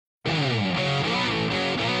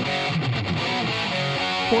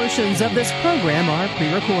portions of this program are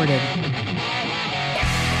pre-recorded.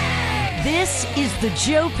 This is the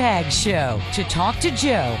Joe Pags Show. To talk to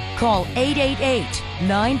Joe, call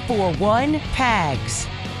 888-941-PAGS.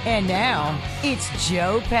 And now, it's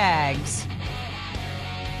Joe Pags.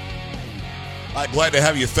 Glad to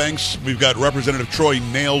have you. Thanks. We've got Representative Troy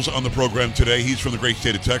Nehls on the program today. He's from the great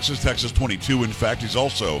state of Texas, Texas 22, in fact. He's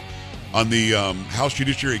also on the House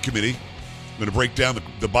Judiciary Committee. Going to break down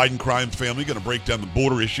the Biden crime family, going to break down the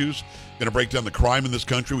border issues, going to break down the crime in this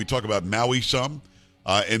country. We talk about Maui some,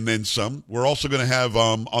 and then some. We're also going to have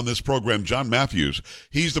on this program John Matthews.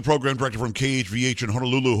 He's the program director from KHVH in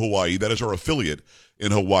Honolulu, Hawaii. That is our affiliate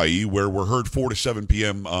in Hawaii, where we're heard 4 to 7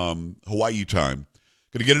 p.m. Hawaii time.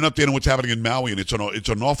 Going to get an update on what's happening in Maui, and it's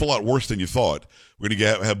an awful lot worse than you thought. We're going to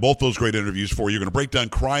have both those great interviews for you. Going to break down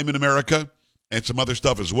crime in America and some other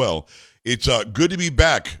stuff as well. It's good to be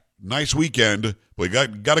back. Nice weekend, but we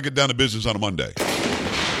got to get down to business on a Monday.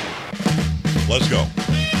 Let's go.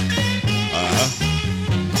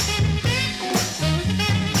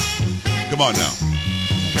 Come on now.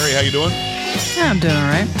 Carrie, how you doing? Yeah, I'm doing all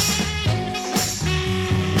right.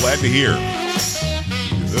 Glad to hear.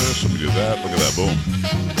 Do this, let me do that. Look at that, boom.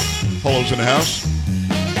 Polo's in the house.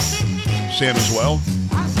 Sam as well.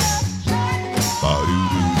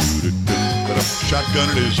 Shotgun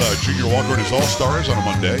it is Junior Walker and his All-Stars on a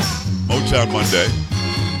Monday. Motown Monday.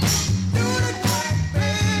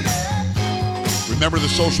 Remember, the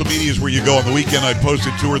social media is where you go on the weekend. I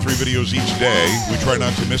posted 2 or 3 videos each day. We try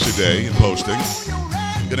not to miss a day in posting.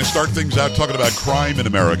 Going to start things out talking about crime in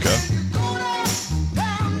America.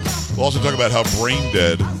 We'll also talk about how brain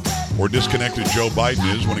dead or disconnected Joe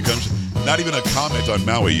Biden is when it comes to not even a comment on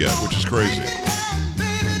Maui yet, which is crazy.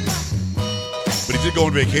 But he did go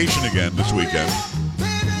on vacation again this weekend.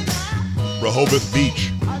 Rehoboth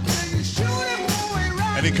Beach.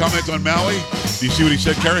 Any comment on Maui? Do you see what he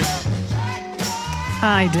said, Carrie?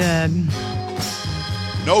 I did.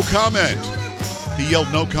 No comment. He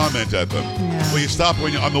yelled no comment at them. Yeah. Will you stop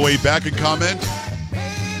when you're on the way back and comment?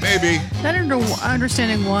 Maybe. I don't know,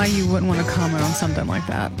 understanding why you wouldn't want to comment on something like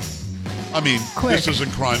that. I mean, Quick. This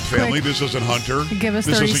isn't Crime Family. Quick. This isn't Hunter. Give us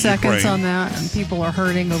this 30 isn't seconds Ukraine. on that, and people are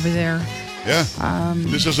hurting over there. Yeah.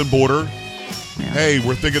 This isn't Border. Yeah. Hey,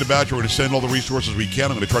 we're thinking about you. We're going to send all the resources we can.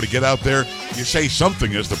 I'm going to try to get out there. You say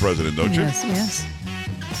something as the president, don't you? Yes.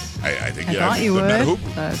 I think I thought you no matter would.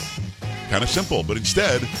 who. But Kind of simple, but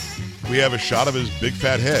instead, we have a shot of his big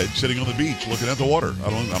fat head sitting on the beach looking at the water. I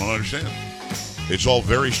don't understand. It's all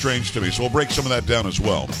very strange to me. So we'll break some of that down as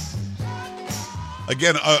well.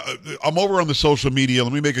 Again, I'm over on the social media.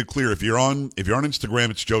 Let me make it clear. If you're on Instagram,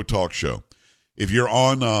 it's Joe Talk Show. If you're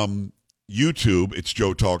on YouTube, it's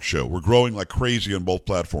Joe Talk Show. We're growing like crazy on both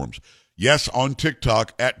platforms. Yes, on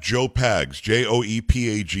TikTok at Joe Pags,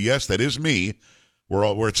 JoePags. That is me.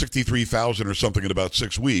 We're at 63,000 or something in about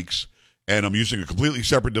 6 weeks, and I'm using a completely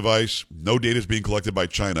separate device. No data is being collected by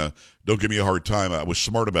China. Don't give me a hard time. I was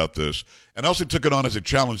smart about this. And I also took it on as a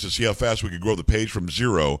challenge to see how fast we could grow the page from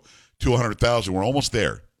 0 to 100,000. We're almost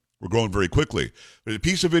there. We're growing very quickly. There's a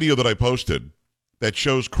piece of video that I posted that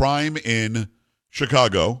shows crime in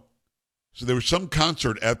Chicago. So there was some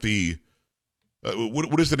concert at the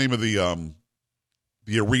what is the name of the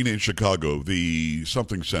arena in Chicago? The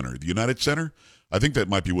something center, the United Center. I think that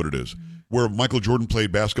might be what it is. Where Michael Jordan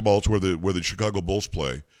played basketball. It's where the Chicago Bulls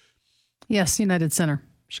play. yes, United Center,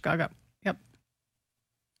 Chicago. Yep.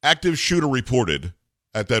 Active shooter reported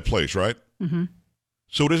at that place, right? Mm-hmm.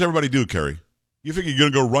 So what does everybody do, Carrie? You think you're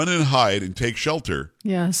going to go run and hide and take shelter?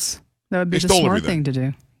 Yes, that would be They the stole smart everything. thing to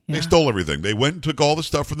do. Yeah. They stole everything. They went and took all the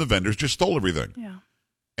stuff from the vendors, just stole everything, Yeah.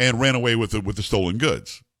 and ran away with the stolen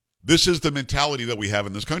goods. This is the mentality that we have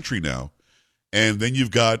in this country now. And then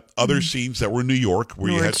you've got other scenes that were in New York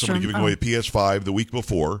where you had somebody Nordstrom. giving away a PS5 the week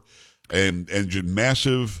before, and just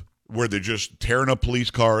massive where they're just tearing up police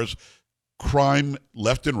cars, crime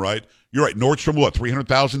left and right. You're right. Nordstrom, what,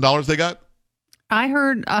 $300,000 they got? I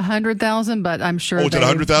heard 100,000, but I'm sure it's at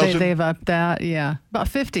 100,000? they've upped that. Yeah, about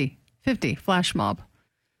 50 flash mob.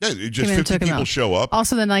 Yeah, just Came in and 50 took 'em people out. show up.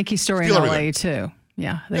 Also, the Nike store in Steal LA everything. too.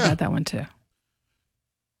 Yeah, they Yeah. got that one too.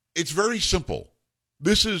 It's very simple.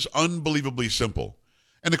 This is unbelievably simple.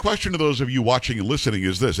 And the question to those of you watching and listening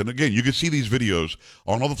is this. And again, you can see these videos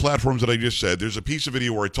on all the platforms that I just said. There's a piece of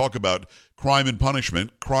video where I talk about crime and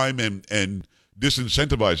punishment, crime and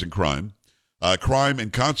disincentivizing crime, crime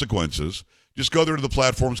and consequences. Just go there to the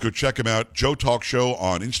platforms. Go check them out. Joe Talk Show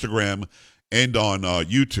on Instagram and on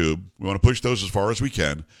YouTube. We want to push those as far as we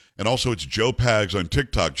can. And also it's Joe Pags on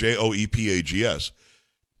TikTok, JoePags.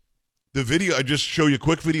 The video, I just show you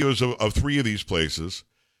quick videos of 3 of these places.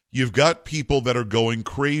 You've got people that are going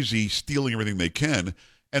crazy, stealing everything they can.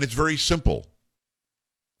 And it's very simple.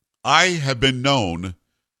 I have been known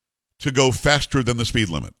to go faster than the speed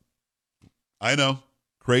limit. I know,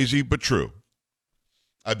 crazy, but true.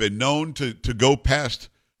 I've been known to go past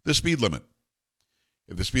the speed limit.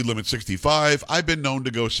 If the speed limit's 65, I've been known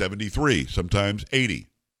to go 73, sometimes 80.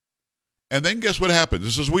 And then guess what happens?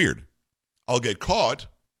 This is weird. I'll get caught.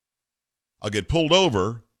 I'll get pulled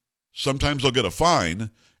over. Sometimes I'll get a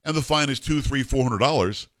fine, and the fine is $200, $300,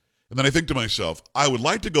 $400. And then I think to myself, I would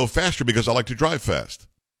like to go faster because I like to drive fast.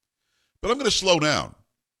 But I'm going to slow down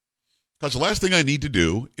because the last thing I need to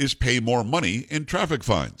do is pay more money in traffic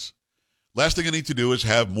fines. Last thing I need to do is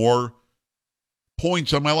have more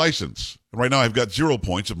points on my license. And right now I've got 0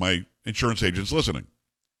 points if my insurance agent's listening.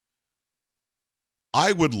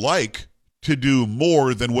 I would like to do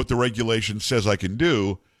more than what the regulation says I can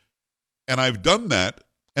do, and I've done that,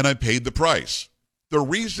 and I paid the price. The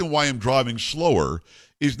reason why I'm driving slower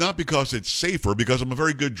is not because it's safer, because I'm a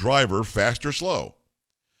very good driver, fast or slow.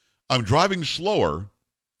 I'm driving slower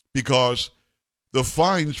because the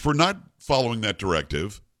fines for not following that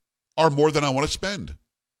directive are more than I want to spend.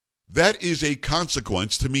 That is a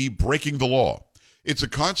consequence to me breaking the law. It's a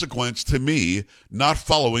consequence to me not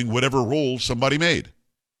following whatever rules somebody made.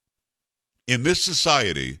 In this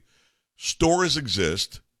society, stores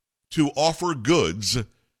exist to offer goods,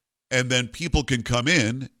 and then people can come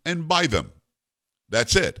in and buy them.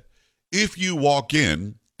 That's it. If you walk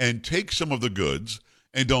in and take some of the goods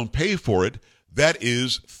and don't pay for it, that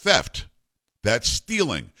is theft. That's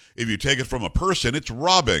stealing. If you take it from a person, it's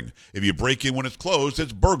robbing. If you break in when it's closed,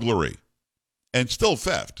 it's burglary. And still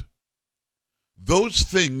theft. Those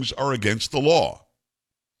things are against the law.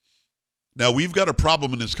 Now, we've got a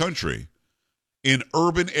problem in this country. In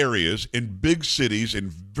urban areas, in big cities, in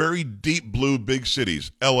very deep blue big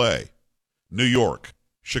cities, L.A., New York,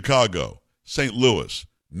 Chicago, St. Louis,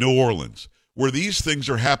 New Orleans, where these things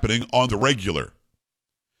are happening on the regular.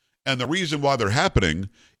 And the reason why they're happening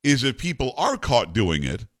is if people are caught doing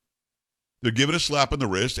it, they're given a slap on the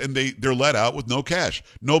wrist and they're let out with no cash,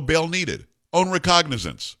 no bail needed, own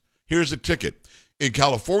recognizance. Here's a ticket. In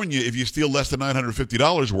California, if you steal less than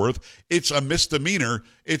 $950 worth, it's a misdemeanor.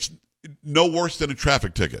 It's no worse than a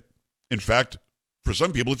traffic ticket. In fact, for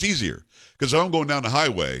some people, it's easier. Because if I'm going down the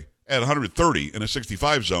highway at 130 in a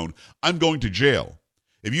 65 zone, I'm going to jail.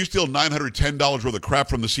 If you steal $910 worth of crap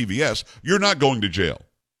from the CVS, you're not going to jail.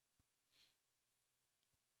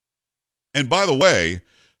 And by the way,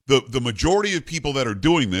 the majority of people that are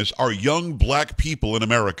doing this are young black people in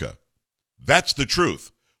America. That's the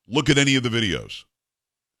truth. Look at any of the videos.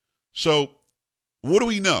 So what do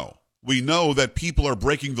we know? We know that people are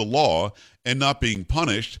breaking the law and not being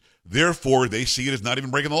punished. Therefore, they see it as not even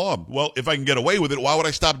breaking the law. Well, if I can get away with it, why would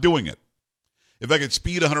I stop doing it? If I could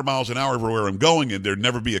speed 100 miles an hour everywhere I'm going and there'd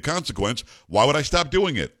never be a consequence, why would I stop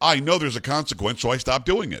doing it? I know there's a consequence, so I stop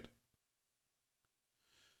doing it.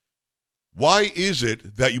 Why is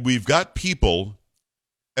it that we've got people,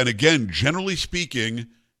 and again, generally speaking,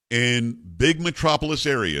 in big metropolis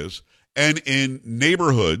areas and in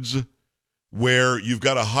neighborhoods where you've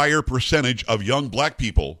got a higher percentage of young black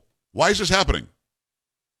people, why is this happening?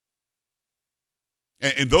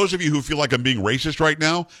 And those of you who feel like I'm being racist right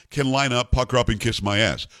now can line up, pucker up, and kiss my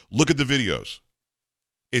ass. Look at the videos.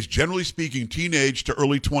 It's generally speaking teenage to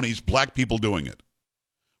early 20s black people doing it.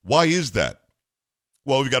 Why is that?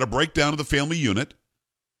 Well, we've got a breakdown of the family unit.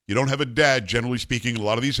 You don't have a dad, generally speaking, in a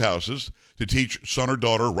lot of these houses to teach son or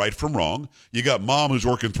daughter right from wrong. You got mom who's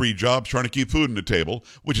working 3 jobs trying to keep food on the table,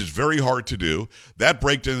 which is very hard to do. That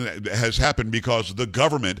breakdown has happened because the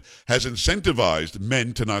government has incentivized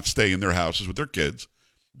men to not stay in their houses with their kids.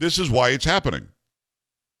 This is why it's happening.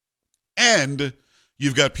 And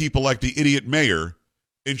you've got people like the idiot mayor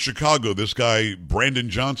in Chicago, this guy, Brandon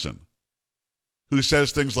Johnson, who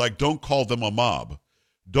says things like, don't call them a mob.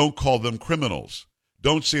 Don't call them criminals.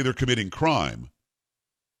 Don't say they're committing crime.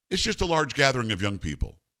 It's just a large gathering of young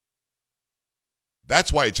people.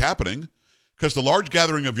 That's why it's happening, because the large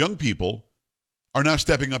gathering of young people are now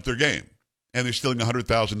stepping up their game, and they're stealing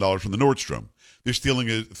 $100,000 from the Nordstrom. They're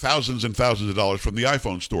stealing thousands and thousands of dollars from the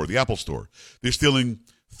iPhone store, the Apple store. They're stealing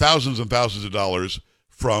thousands and thousands of dollars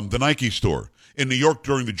from the Nike store. In New York,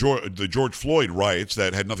 during the George Floyd riots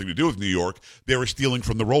that had nothing to do with New York, they were stealing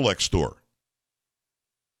from the Rolex store.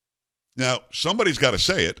 Now, somebody's got to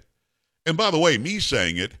say it. And by the way, me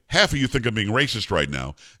saying it, half of you think I'm being racist right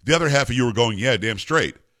now. The other half of you are going, yeah, damn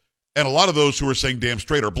straight. And a lot of those who are saying damn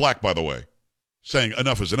straight are black, by the way, saying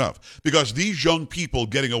enough is enough. Because these young people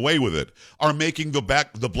getting away with it are making the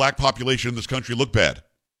black population in this country look bad.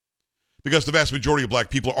 Because the vast majority of black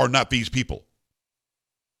people are not these people.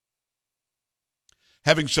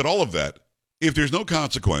 Having said all of that, if there's no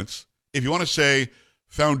consequence, if you want to say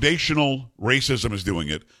foundational racism is doing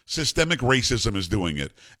it, systemic racism is doing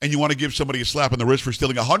it, and you want to give somebody a slap on the wrist for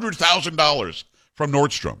stealing $100,000 from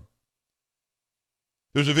Nordstrom.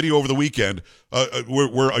 There's a video over the weekend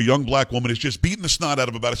where a young black woman is just beating the snot out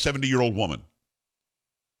of about a 70-year-old woman.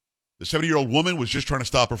 The 70-year-old woman was just trying to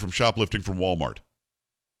stop her from shoplifting from Walmart.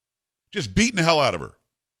 Just beating the hell out of her.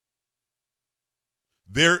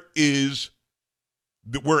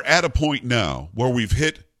 We're at a point now where we've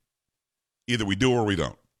hit either we do or we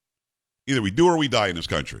don't. Either we do or we die in this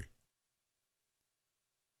country.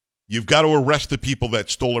 You've got to arrest the people that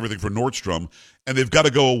stole everything from Nordstrom, and they've got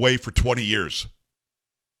to go away for 20 years.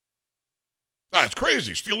 That's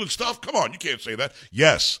crazy. Stealing stuff? Come on, you can't say that.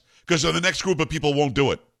 Yes, because the next group of people won't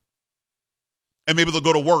do it. And maybe they'll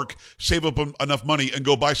go to work, save up enough money, and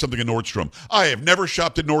go buy something at Nordstrom. I have never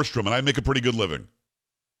shopped at Nordstrom, and I make a pretty good living.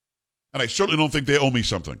 And I certainly don't think they owe me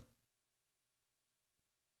something.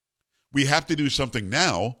 We have to do something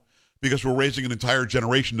now because we're raising an entire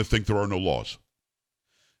generation to think there are no laws.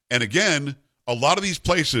 And again, a lot of these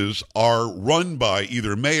places are run by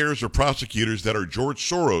either mayors or prosecutors that are George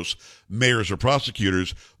Soros mayors or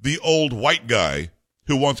prosecutors, the old white guy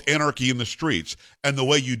who wants anarchy in the streets. And the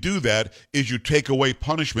way you do that is you take away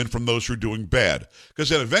punishment from those who are doing bad. Because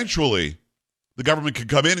then eventually the government can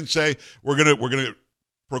come in and say, we're gonna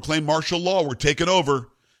proclaim martial law, we're taking over,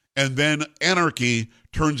 and then anarchy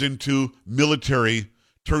turns into military,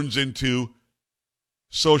 turns into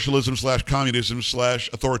socialism / communism /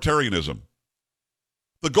 authoritarianism.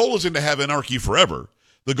 The goal isn't to have anarchy forever.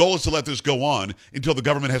 The goal is to let this go on until the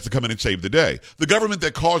government has to come in and save the day. The government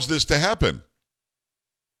that caused this to happen.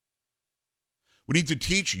 We need to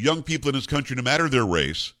teach young people in this country, no matter their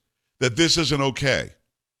race, that this isn't okay.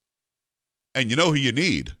 And you know who you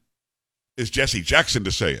need is Jesse Jackson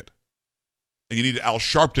to say it. And you need Al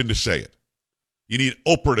Sharpton to say it. You need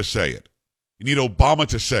Oprah to say it. You need Obama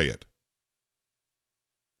to say it.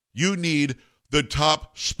 You need the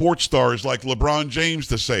top sports stars like LeBron James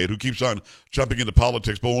to say it, who keeps on jumping into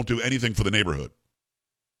politics but won't do anything for the neighborhood.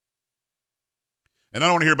 And I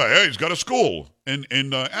don't want to hear about, hey, he's got a school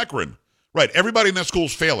in Akron. Right, everybody in that school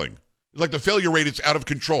is failing. It's like the failure rate is out of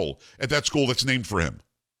control at that school that's named for him.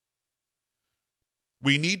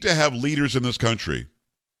 We need to have leaders in this country.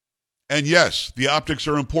 And yes, the optics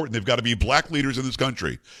are important. They've got to be black leaders in this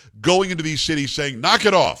country going into these cities saying, knock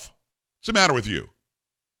it off. What's the matter with you?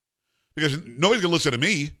 Because nobody's going to listen to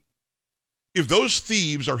me. If those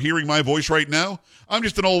thieves are hearing my voice right now, I'm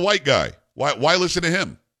just an old white guy. Why listen to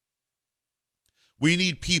him? We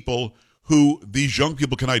need people who these young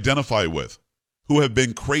people can identify with, who have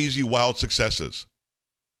been crazy, wild successes.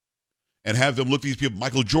 And have them look these people,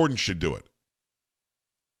 Michael Jordan should do it.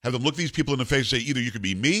 Have them look these people in the face and say, either you can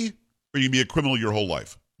be me or you can be a criminal your whole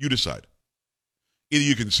life. You decide. Either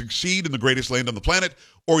you can succeed in the greatest land on the planet,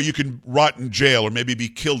 or you can rot in jail or maybe be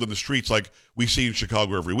killed in the streets like we see in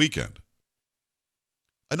Chicago every weekend.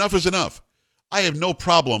 Enough is enough. I have no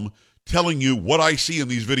problem telling you what I see in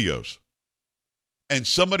these videos. And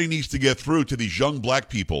somebody needs to get through to these young black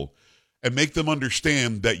people and make them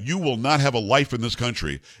understand that you will not have a life in this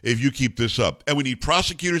country if you keep this up. And we need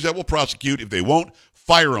prosecutors that will prosecute. If they won't,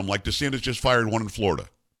 fire them like DeSantis just fired one in Florida.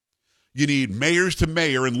 You need mayors to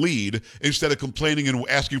mayor and lead instead of complaining and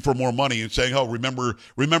asking for more money and saying, oh, remember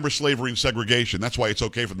slavery and segregation. That's why it's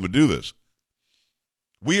okay for them to do this.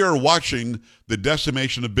 We are watching the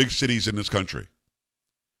decimation of big cities in this country.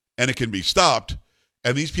 And it can be stopped.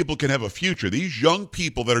 And these people can have a future. These young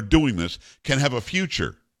people that are doing this can have a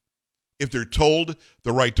future if they're told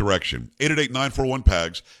the right direction.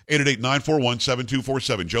 888-941-PAGS,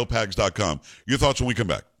 888-941-7247, joepags.com. Your thoughts when we come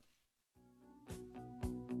back.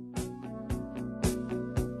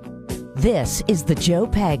 This is the Joe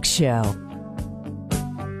Pags Show.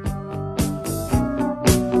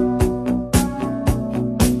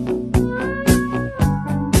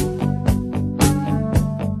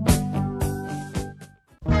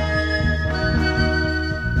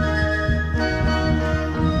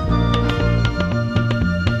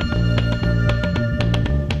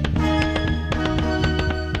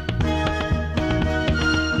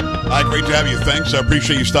 Great to have you. Thanks. I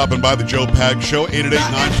appreciate you stopping by the Joe Pags Show.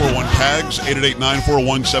 888-941-PAGS,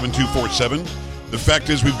 888-941-7247. The fact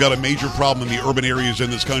is we've got a major problem in the urban areas in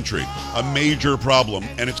this country. A major problem,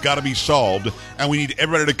 and it's got to be solved. And we need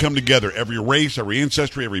everybody to come together. Every race, every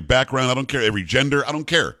ancestry, every background, I don't care. Every gender, I don't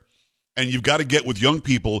care. And you've got to get with young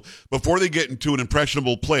people before they get into an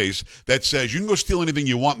impressionable place that says you can go steal anything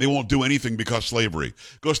you want and they won't do anything because slavery.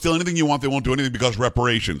 Go steal anything you want, they won't do anything because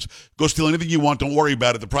reparations. Go steal anything you want, don't worry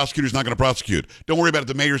about it. The prosecutor's not going to prosecute. Don't worry about it,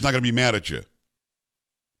 the mayor's not going to be mad at you.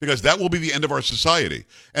 because that will be the end of our society.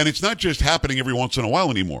 And it's not just happening every once in a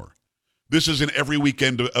while anymore. This is an every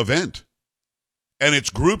weekend event. And it's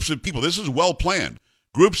groups of people. This is well planned.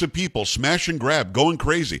 Groups of people smash and grab, going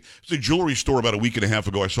crazy. It's a jewelry store about a week and a half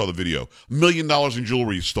ago. I saw the video. $1 million in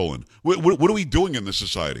jewelry stolen. What are we doing in this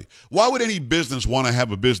society? Why would any business want to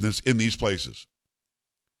have a business in these places?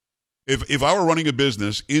 If I were running a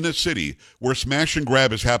business in a city where smash and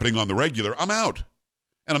grab is happening on the regular, I'm out.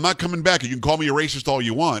 And I'm not coming back. You can call me a racist all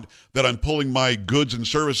you want that I'm pulling my goods and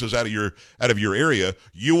services out of your area.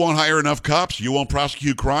 You won't hire enough cops. You won't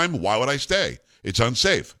prosecute crime. Why would I stay? It's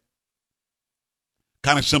unsafe.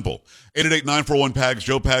 Kind of simple. 888-941-PAGS,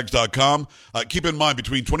 joepags.com. Keep in mind,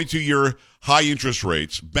 between 22-year high interest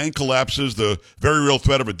rates, bank collapses, the very real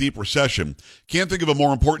threat of a deep recession, can't think of a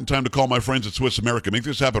more important time to call my friends at Swiss America. Make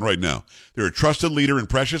this happen right now. They're a trusted leader in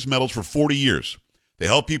precious metals for 40 years. They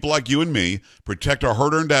help people like you and me protect our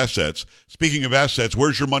hard-earned assets. Speaking of assets,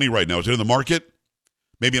 where's your money right now? Is it in the market?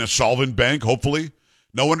 Maybe in a solvent bank, hopefully?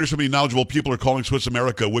 No wonder so many knowledgeable people are calling Swiss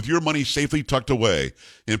America. With your money safely tucked away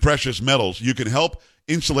in precious metals, you can help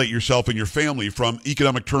insulate yourself and your family from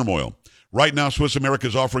economic turmoil. Right now, Swiss America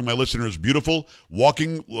is offering my listeners beautiful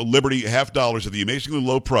Walking Liberty half dollars at the amazingly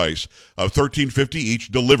low price of $13.50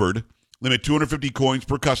 each, delivered. Limit 250 coins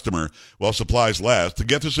per customer while supplies last. To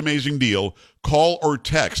get this amazing deal, call or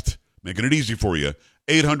text, making it easy for you,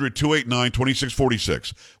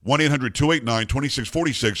 800-289-2646,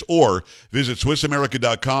 1-800-289-2646, or visit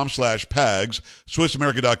SwissAmerica.com/PAGS,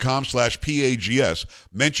 SwissAmerica.com/PAGS.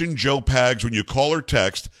 Mention Joe Pags when you call or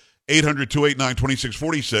text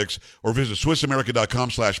 800-289-2646, or visit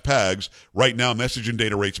SwissAmerica.com/PAGS. Right now, message and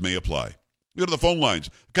data rates may apply. Go to the phone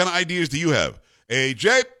lines. What kind of ideas do you have?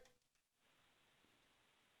 AJ?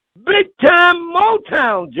 Big time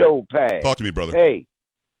Motown Joe Pags. Talk to me, brother. Hey.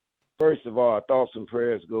 First of all, thoughts and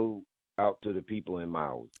prayers go out to the people in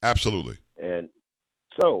Maui. Absolutely. And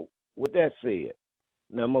so, with that said,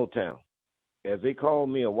 now Motown, as they call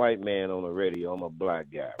me a white man on the radio, I'm a black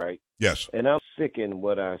guy, right? Yes. And I'm sick in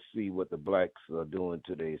what I see what the blacks are doing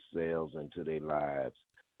to their selves and to their lives.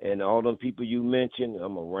 And all them people you mentioned,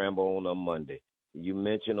 I'm a ramble on a Monday. You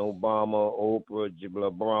mentioned Obama, Oprah,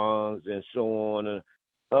 LeBrons, and so on.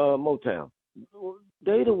 Motown.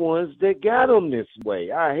 They the ones that got them this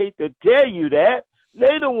way. I hate to tell you that.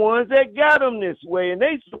 They the ones that got them this way, and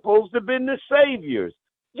they supposed to have been the saviors.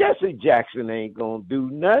 Jesse Jackson ain't gonna do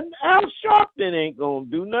nothing. Al Sharpton ain't gonna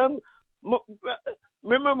do nothing.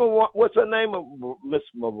 Remember what's her name? Miss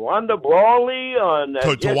Miranda Brawley on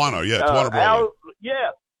Tawana, yeah, Tawana Brawley.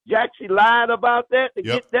 Yeah, Jaxie lied about that to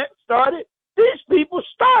get that started. These people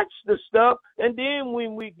starts the stuff, and then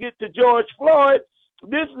when we get to George Floyd,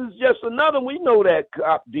 this is just another. We know that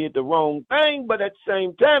cop did the wrong thing, but at the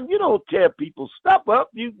same time, you don't tear people's stuff up.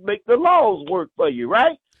 You make the laws work for you,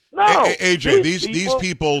 right? No, AJ, these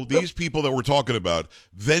people that we're talking about,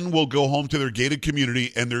 then will go home to their gated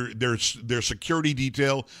community and their security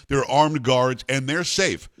detail, their armed guards, and they're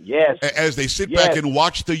safe. Yes, as they sit back and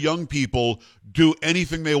watch the young people do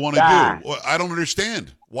anything they want to do. I don't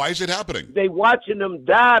understand. Why is it happening? They watching them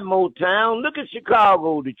die, Motown. Look at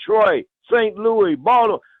Chicago, Detroit, St. Louis,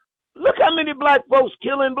 Baltimore. Look how many black folks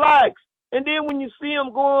killing blacks. And then when you see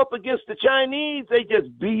them go up against the Chinese, they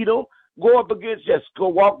just beat them. Go up against, just go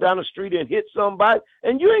walk down the street and hit somebody.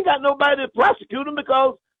 And you ain't got nobody to prosecute them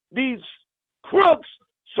because these crooks,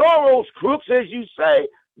 Soros crooks, as you say,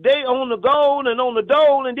 they own the gold and on the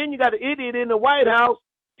dole. And then you got an idiot in the White House.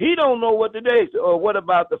 He don't know what to do. Or what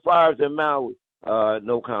about the fires in Maui?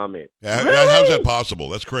 No comment. Really? How's that possible?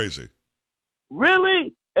 That's crazy.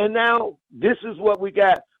 Really? And now this is what we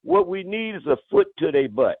got. What we need is a foot to their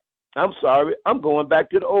butt. I'm sorry. I'm going back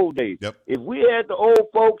to the old days. Yep. If we had the old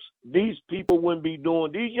folks, these people wouldn't be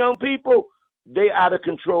doing. These young people, they out of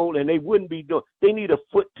control, and they wouldn't be doing. They need a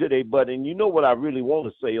foot to their butt. And you know what I really want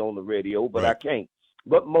to say on the radio, but I can't.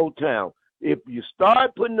 But Motown, if you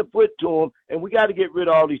start putting the foot to them, and we got to get rid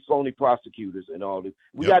of all these phony prosecutors and all this.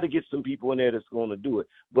 We got to get some people in there that's going to do it.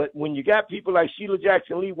 But when you got people like Sheila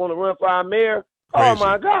Jackson Lee want to run for our mayor, crazy. Oh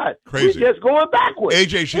my God! Crazy. We're just going backwards.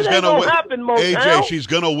 AJ, she's gonna win. AJ, she's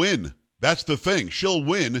gonna win. That's the thing. She'll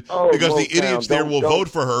win because the idiots there will vote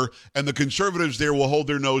for her, and the conservatives there will hold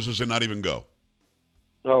their noses and not even go.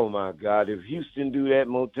 Oh my God! If Houston do that,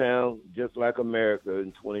 Motown, just like America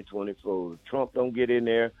in 2024, if Trump don't get in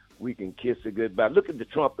there, we can kiss it goodbye. Look at the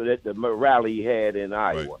Trump at the rally he had in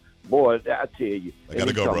Iowa. Right. Boy, I tell you, I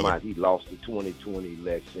gotta go, brother. He lost the 2020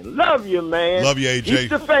 election. Love you, man. Love you, AJ. Keep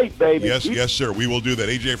the faith, baby. Yes, sir. We will do that.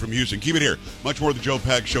 AJ from Houston. Keep it here. Much more of the Joe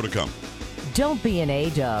Pags Show to come. Don't be an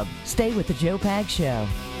A-dub. Stay with the Joe Pags Show.